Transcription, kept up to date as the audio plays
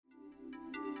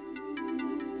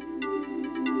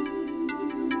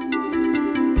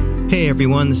Hey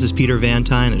everyone, this is Peter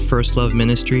Vantine at First Love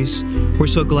Ministries. We're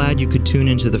so glad you could tune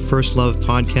into the First Love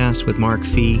podcast with Mark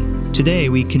Fee. Today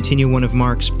we continue one of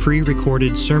Mark's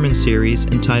pre-recorded sermon series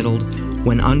entitled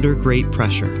When Under Great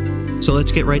Pressure. So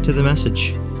let's get right to the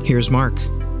message. Here's Mark.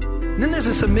 And then there's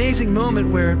this amazing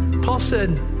moment where Paul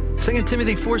said, 2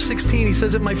 Timothy 4:16, he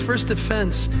says, at my first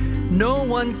offense, no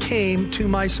one came to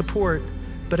my support,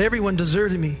 but everyone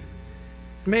deserted me.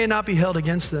 May it not be held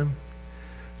against them.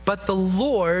 But the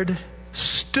Lord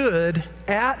stood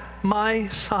at my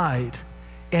side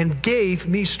and gave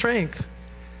me strength,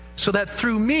 so that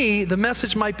through me the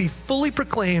message might be fully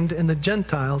proclaimed and the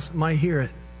Gentiles might hear it.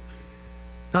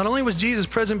 Not only was Jesus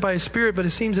present by his Spirit, but it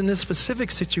seems in this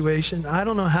specific situation, I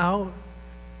don't know how,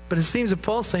 but it seems that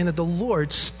Paul's saying that the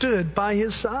Lord stood by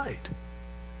his side.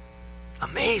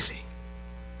 Amazing.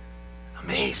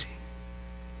 Amazing.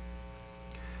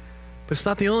 But it's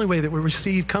not the only way that we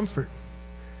receive comfort.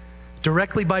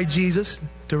 Directly by Jesus,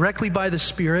 directly by the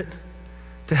Spirit,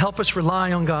 to help us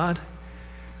rely on God.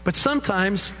 But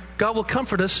sometimes God will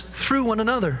comfort us through one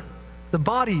another, the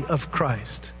body of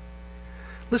Christ.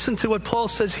 Listen to what Paul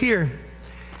says here.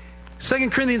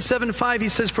 2 Corinthians 7:5, he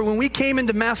says, for when we came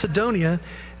into Macedonia,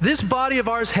 this body of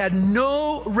ours had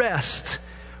no rest.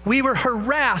 We were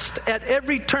harassed at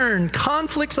every turn,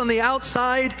 conflicts on the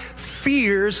outside,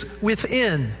 fears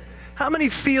within. How many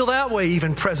feel that way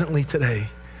even presently today?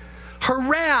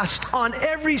 Harassed on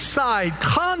every side,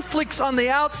 conflicts on the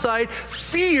outside,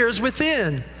 fears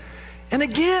within. And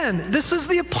again, this is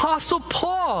the Apostle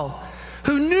Paul,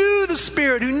 who knew the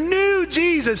Spirit, who knew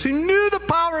Jesus, who knew the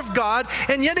power of God,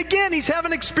 and yet again, he's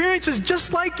having experiences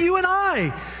just like you and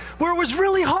I, where it was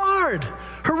really hard,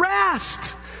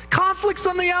 harassed, conflicts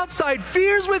on the outside,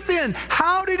 fears within.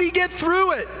 How did he get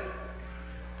through it?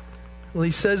 Well,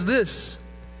 he says this,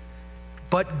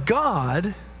 but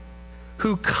God,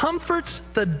 who comforts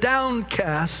the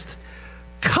downcast,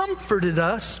 comforted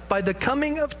us by the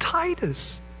coming of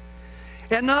Titus.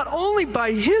 And not only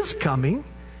by his coming,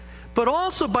 but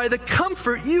also by the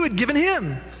comfort you had given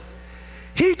him.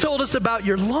 He told us about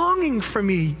your longing for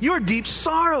me, your deep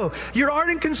sorrow, your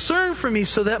ardent concern for me,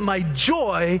 so that my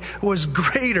joy was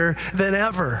greater than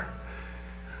ever.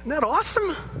 Isn't that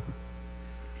awesome?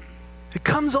 It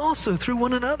comes also through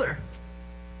one another.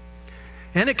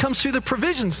 And it comes through the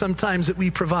provision sometimes that we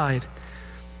provide.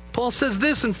 Paul says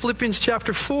this in Philippians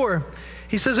chapter 4.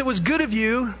 He says, it was good of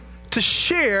you to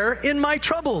share in my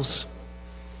troubles.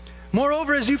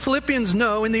 Moreover, as you Philippians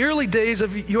know, in the early days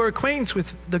of your acquaintance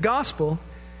with the gospel,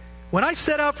 when I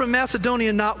set out from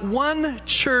Macedonia, not one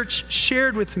church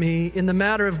shared with me in the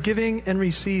matter of giving and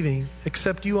receiving,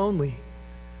 except you only.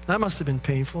 That must have been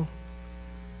painful.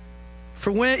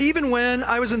 For even when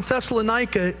I was in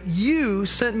Thessalonica, you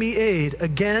sent me aid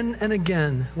again and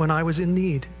again when I was in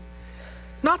need.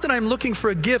 Not that I'm looking for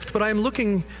a gift, but I'm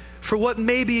looking for what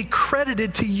may be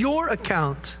credited to your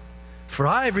account. For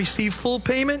I have received full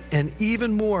payment and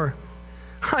even more.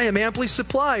 I am amply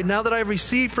supplied now that I have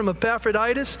received from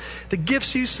Epaphroditus the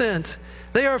gifts you sent.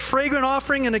 They are a fragrant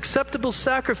offering, an acceptable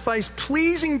sacrifice,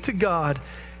 pleasing to God.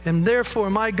 And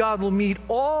therefore my God will meet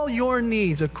all your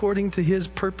needs according to his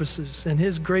purposes and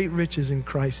his great riches in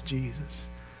Christ Jesus.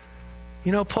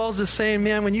 You know, Paul's just saying,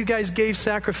 man, when you guys gave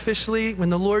sacrificially,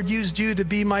 when the Lord used you to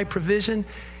be my provision,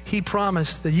 he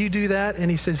promised that you do that,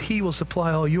 and he says he will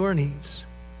supply all your needs.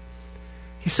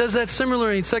 He says that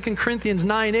similarly in 2 Corinthians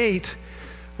 9:8,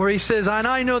 where he says, and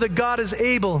I know that God is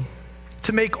able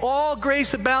to make all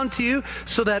grace abound to you,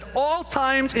 so that all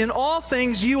times in all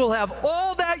things you will have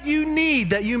all that you need,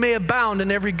 that you may abound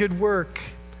in every good work.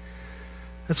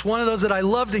 That's one of those that I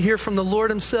love to hear from the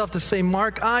Lord himself, to say,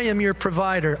 Mark, I am your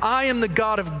provider. I am the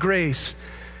God of grace.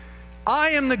 I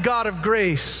am the God of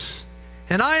grace.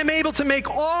 And I am able to make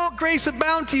all grace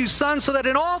abound to you, son, so that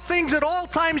in all things at all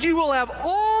times you will have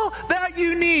all that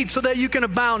you need, so that you can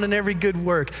abound in every good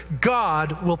work.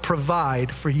 God will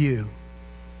provide for you.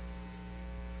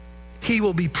 He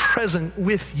will be present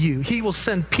with you. He will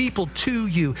send people to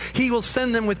you. He will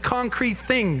send them with concrete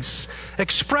things,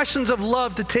 expressions of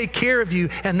love to take care of you,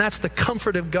 and that's the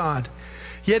comfort of God.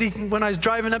 Yet when I was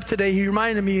driving up today, he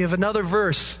reminded me of another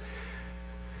verse.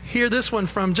 Hear this one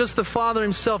from just the Father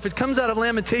himself. It comes out of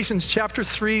Lamentations chapter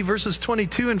 3, verses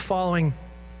 22 and following.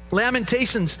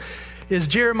 Lamentations is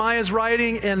Jeremiah's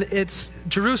writing, and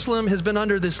Jerusalem has been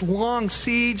under this long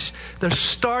siege. They're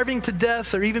starving to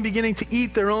death. They're even beginning to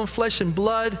eat their own flesh and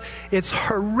blood. It's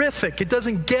horrific. It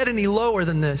doesn't get any lower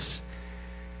than this.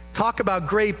 Talk about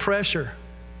great pressure.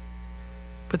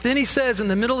 But then he says, in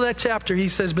the middle of that chapter, he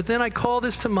says, but then I call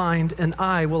this to mind, and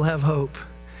I will have hope.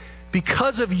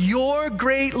 Because of your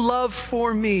great love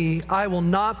for me, I will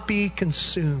not be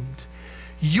consumed.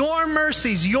 Your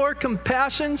mercies, your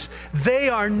compassions, they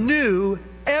are new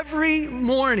every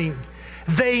morning.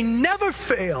 They never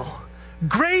fail.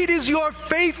 Great is your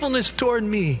faithfulness toward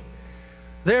me.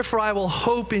 Therefore I will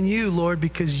hope in you, Lord,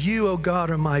 because you, O God,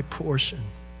 are my portion.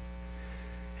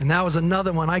 And that was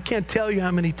another one. I can't tell you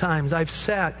how many times I've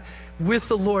sat with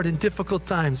the Lord in difficult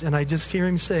times, and I just hear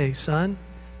him say, son,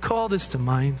 call this to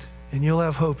mind, and you'll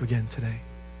have hope again today.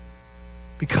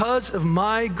 Because of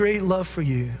my great love for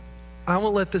you, I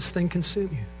won't let this thing consume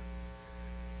you.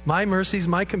 My mercies,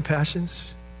 my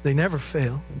compassions, they never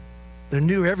fail. They're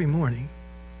new every morning.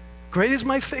 Great is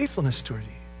my faithfulness toward you.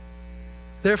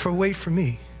 Therefore, wait for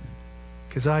me,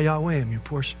 because I, Yahweh, am your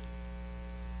portion.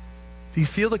 Do you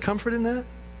feel the comfort in that?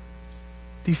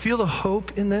 Do you feel the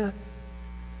hope in that?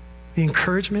 The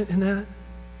encouragement in that?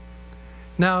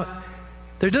 Now,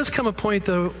 there does come a point,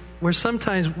 though, where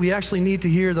sometimes we actually need to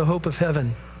hear the hope of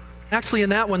heaven. Actually, in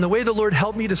that one, the way the Lord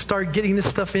helped me to start getting this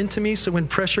stuff into me so when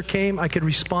pressure came, I could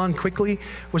respond quickly,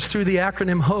 was through the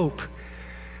acronym HOPE.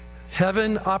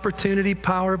 Heaven, opportunity,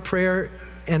 power, prayer,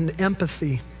 and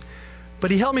empathy.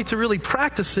 But he helped me to really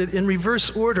practice it in reverse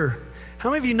order. How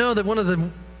many of you know that one of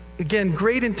the, again,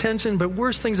 great intention, but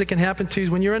worst things that can happen to you is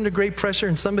when you're under great pressure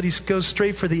and somebody goes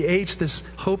straight for the H, this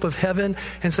hope of heaven,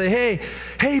 and say,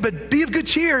 hey, but be of good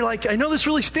cheer. Like, I know this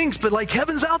really stinks, but like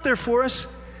heaven's out there for us.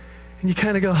 And you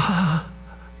kind of go,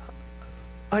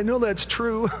 I know that's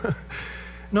true.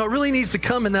 No, it really needs to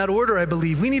come in that order, I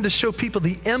believe. We need to show people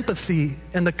the empathy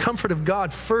and the comfort of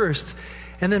God first,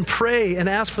 and then pray and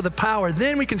ask for the power.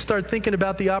 Then we can start thinking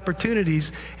about the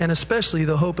opportunities and especially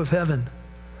the hope of heaven.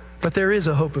 But there is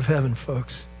a hope of heaven,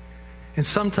 folks. And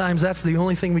sometimes that's the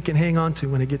only thing we can hang on to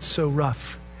when it gets so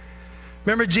rough.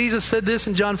 Remember, Jesus said this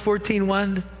in John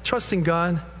 14:1, trust in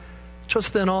God,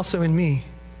 trust then also in me.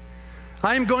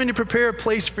 I am going to prepare a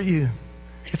place for you.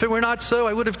 If it were not so,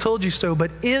 I would have told you so. But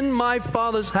in my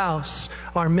Father's house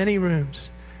are many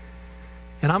rooms.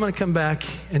 And I'm going to come back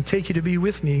and take you to be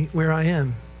with me where I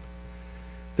am.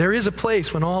 There is a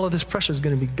place when all of this pressure is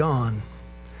going to be gone.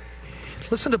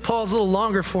 Listen to Paul's little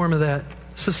longer form of that.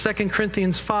 This is 2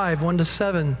 Corinthians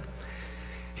 5:1-7.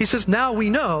 He says, now we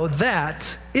know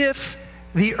that if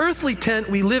the earthly tent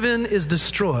we live in is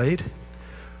destroyed,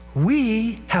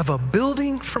 we have a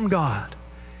building from God,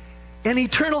 an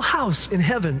eternal house in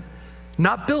heaven,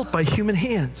 not built by human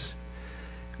hands.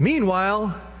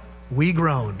 Meanwhile, we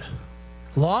groan,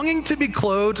 longing to be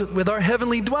clothed with our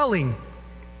heavenly dwelling.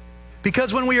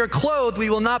 Because when we are clothed, we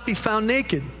will not be found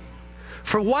naked.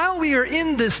 For while we are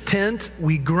in this tent,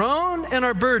 we groan and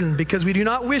are burdened, because we do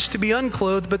not wish to be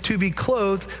unclothed, but to be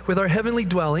clothed with our heavenly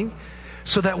dwelling,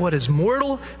 so that what is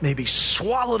mortal may be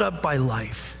swallowed up by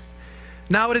life.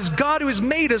 Now it is God who has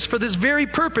made us for this very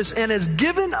purpose and has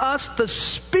given us the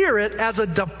Spirit as a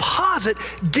deposit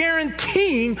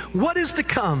guaranteeing what is to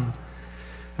come.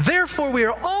 Therefore, we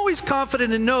are always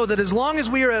confident and know that as long as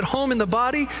we are at home in the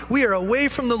body, we are away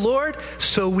from the Lord.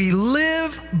 So we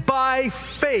live by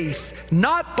faith,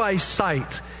 not by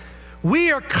sight.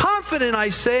 We are confident, I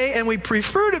say, and we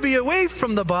prefer to be away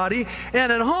from the body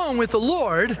and at home with the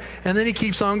Lord. And then he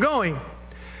keeps on going.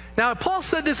 Now, Paul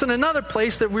said this in another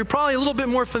place that we're probably a little bit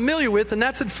more familiar with, and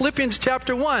that's in Philippians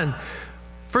chapter 1,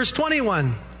 verse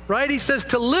 21, right? He says,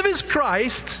 to live is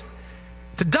Christ,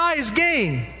 to die is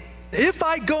gain. If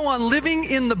I go on living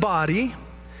in the body,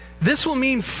 this will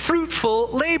mean fruitful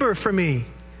labor for me.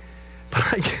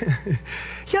 But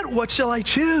yet what shall I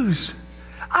choose?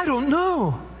 I don't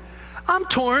know. I'm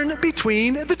torn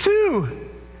between the two.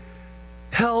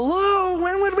 Hello,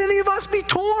 when would any of us be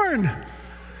torn?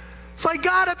 It's like,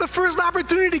 God, at the first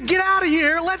opportunity to get out of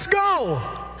here, let's go.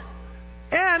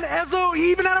 And as though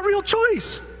he even had a real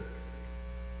choice.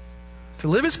 To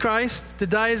live is Christ, to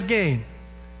die is gain.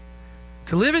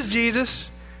 To live is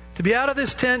Jesus. To be out of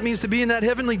this tent means to be in that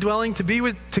heavenly dwelling, to be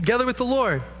together with the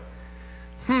Lord.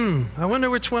 I wonder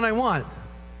which one I want.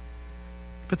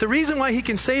 But the reason why he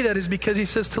can say that is because he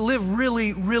says to live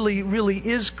really, really, really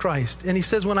is Christ. And he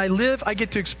says when I live, I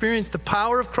get to experience the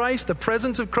power of Christ, the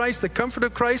presence of Christ, the comfort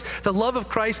of Christ, the love of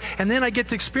Christ. And then I get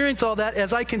to experience all that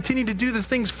as I continue to do the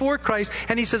things for Christ.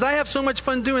 And he says, I have so much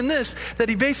fun doing this that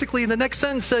he basically in the next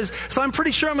sentence says, so I'm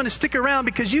pretty sure I'm going to stick around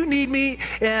because you need me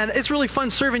and it's really fun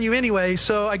serving you anyway.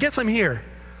 So I guess I'm here.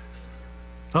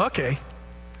 Okay.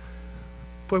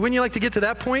 Boy, wouldn't you like to get to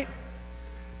that point?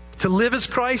 To live as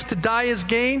Christ, to die as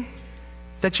gain,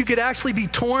 that you could actually be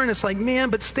torn. It's like, man,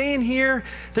 but staying here,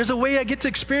 there's a way I get to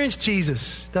experience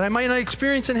Jesus that I might not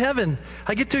experience in heaven.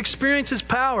 I get to experience his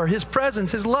power, his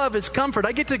presence, his love, his comfort.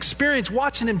 I get to experience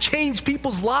watching him change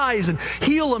people's lives and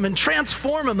heal them and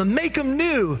transform them and make them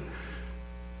new.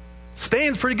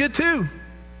 Staying's pretty good too.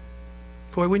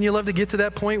 Boy, wouldn't you love to get to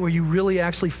that point where you really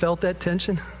actually felt that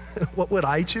tension? What would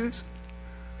I choose?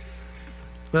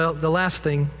 Well, the last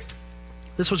thing,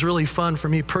 this was really fun for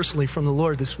me personally from the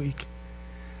Lord this week.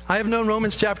 I have known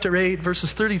Romans chapter 8,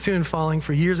 verses 32 and following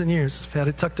for years and years. I've had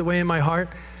it tucked away in my heart.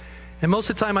 And most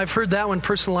of the time I've heard that one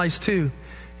personalized too.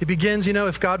 It begins,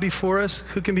 if God be for us,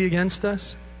 who can be against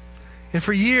us? And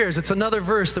for years, it's another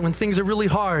verse that when things are really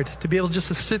hard, to be able just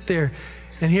to sit there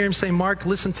and hear him say, Mark,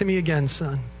 listen to me again,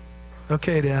 son.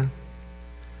 Okay, Dad.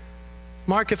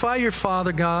 Mark, if I, your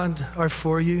Father, God, are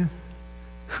for you,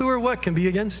 who or what can be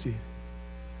against you?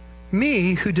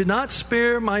 Me, who did not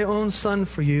spare my own son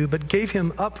for you, but gave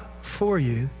him up for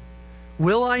you,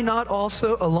 will I not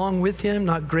also, along with him,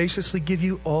 not graciously give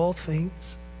you all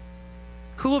things?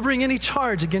 Who will bring any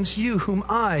charge against you whom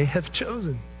I have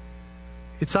chosen?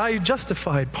 It's I who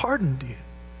justified, pardoned you.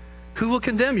 Who will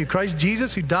condemn you? Christ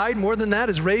Jesus, who died, more than that,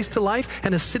 is raised to life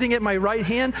and is sitting at my right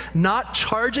hand, not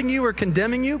charging you or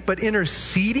condemning you, but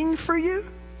interceding for you?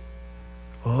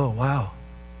 Oh, wow.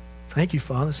 Thank you,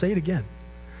 Father. Say it again.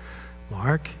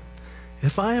 Mark,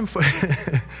 if I am for...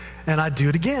 and I'd do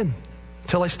it again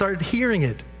until I started hearing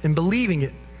it and believing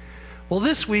it. Well,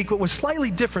 this week, what was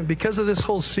slightly different because of this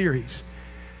whole series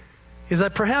is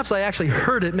that perhaps I actually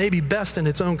heard it maybe best in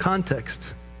its own context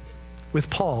with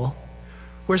Paul,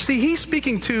 where, see, he's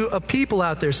speaking to a people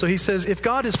out there. So he says, if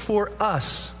God is for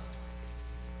us.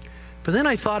 But then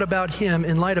I thought about him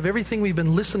in light of everything we've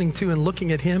been listening to and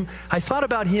looking at him. I thought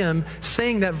about him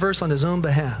saying that verse on his own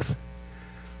behalf,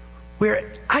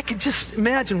 where I could just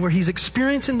imagine where he's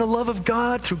experiencing the love of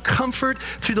God through comfort,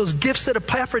 through those gifts that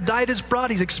Epaphroditus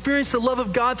brought. He's experienced the love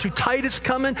of God through Titus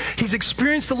coming. He's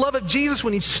experienced the love of Jesus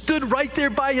when he stood right there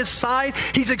by his side.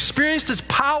 He's experienced his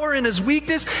power and his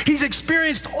weakness. He's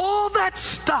experienced all that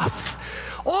stuff,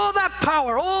 all that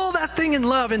power, all that thing in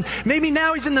love. And maybe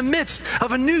now he's in the midst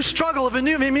of a new struggle,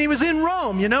 he was in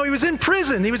Rome, he was in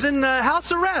prison, he was in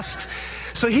house arrest.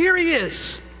 So here he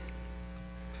is.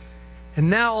 And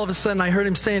now all of a sudden I heard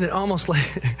him saying it almost like,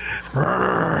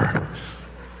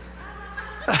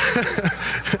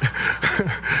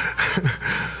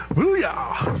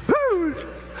 Booyah! Woo!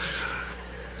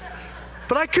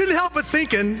 But I couldn't help but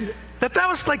thinking that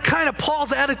was like kind of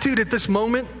Paul's attitude at this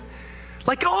moment.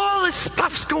 Like all this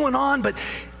stuff's going on, but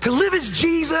to live as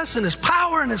Jesus and his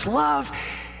power and his love.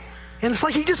 And it's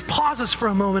like he just pauses for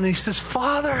a moment and he says,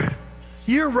 Father,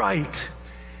 you're right.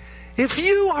 If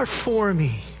you are for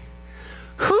me,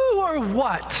 who or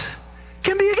what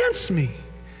can be against me?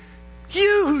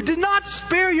 You who did not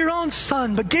spare your own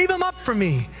son, but gave him up for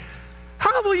me.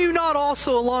 How will you not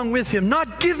also, along with him,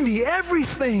 not give me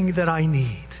everything that I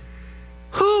need?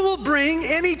 Who will bring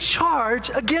any charge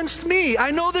against me?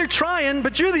 I know they're trying,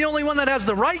 but you're the only one that has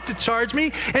the right to charge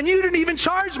me, and you didn't even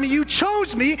charge me. You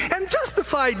chose me and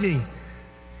justified me.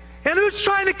 And who's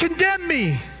trying to condemn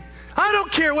me? I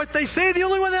don't care what they say. The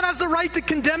only one that has the right to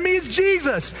condemn me is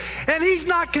Jesus. And he's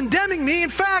not condemning me. In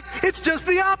fact, it's just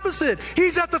the opposite.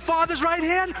 He's at the Father's right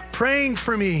hand praying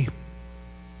for me.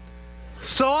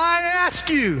 So I ask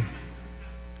you,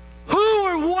 who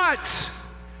or what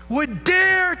would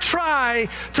dare try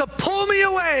to pull me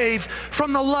away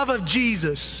from the love of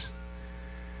Jesus?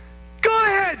 Go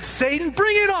ahead, Satan,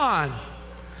 bring it on.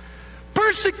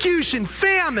 Persecution,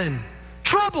 famine,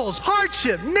 troubles,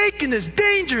 hardship, nakedness,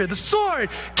 danger, the sword,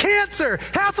 cancer,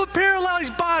 half a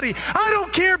paralyzed body. I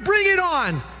don't care, bring it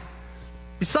on.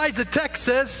 Besides, the text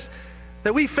says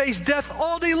that we face death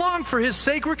all day long for his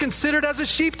sake. We're considered as a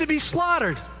sheep to be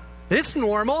slaughtered. It's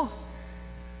normal.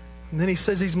 And then he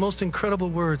says these most incredible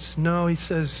words. No, he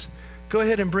says, go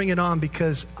ahead and bring it on,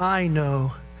 because I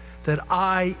know that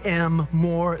I am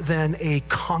more than a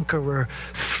conqueror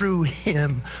through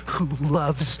him who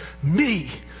loves me.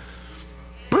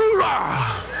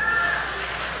 Hoorah!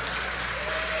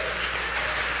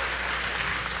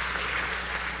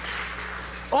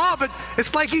 Oh, but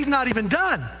it's like he's not even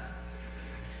done.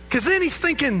 Because then he's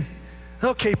thinking,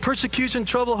 okay, persecution,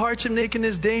 trouble, hardship,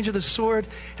 nakedness, danger, the sword.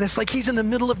 And it's like he's in the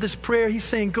middle of this prayer. He's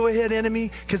saying, go ahead,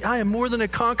 enemy, because I am more than a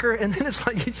conqueror. And then it's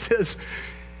like he says,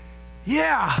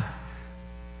 yeah,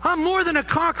 I'm more than a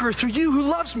conqueror through you who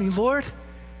loves me, Lord.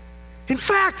 In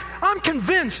fact, I'm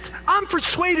convinced, I'm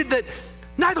persuaded that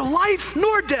neither life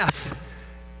nor death,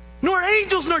 nor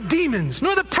angels nor demons,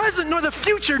 nor the present nor the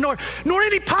future, nor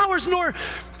any powers, nor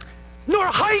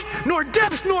height, nor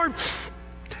depth, nor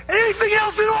anything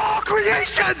else in all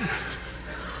creation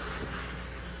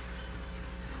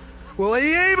will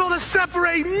be able to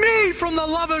separate me from the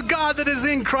love of God that is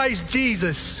in Christ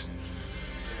Jesus.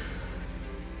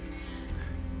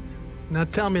 Now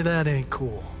tell me that ain't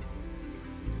cool.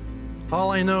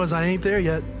 All I know is I ain't there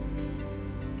yet.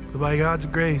 But by God's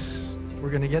grace, we're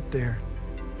going to get there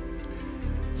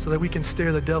so that we can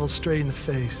stare the devil straight in the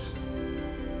face.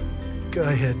 Go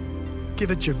ahead.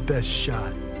 Give it your best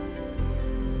shot.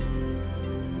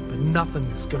 But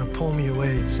nothing's going to pull me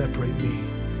away and separate me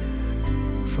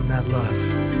from that love.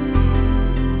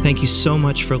 Thank you so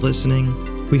much for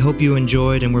listening. We hope you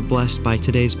enjoyed and were blessed by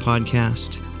today's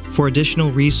podcast. For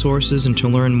additional resources and to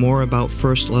learn more about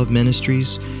First Love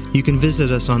Ministries, you can visit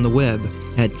us on the web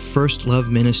at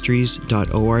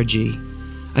firstloveministries.org.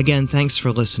 Again, thanks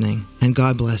for listening, and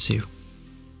God bless you.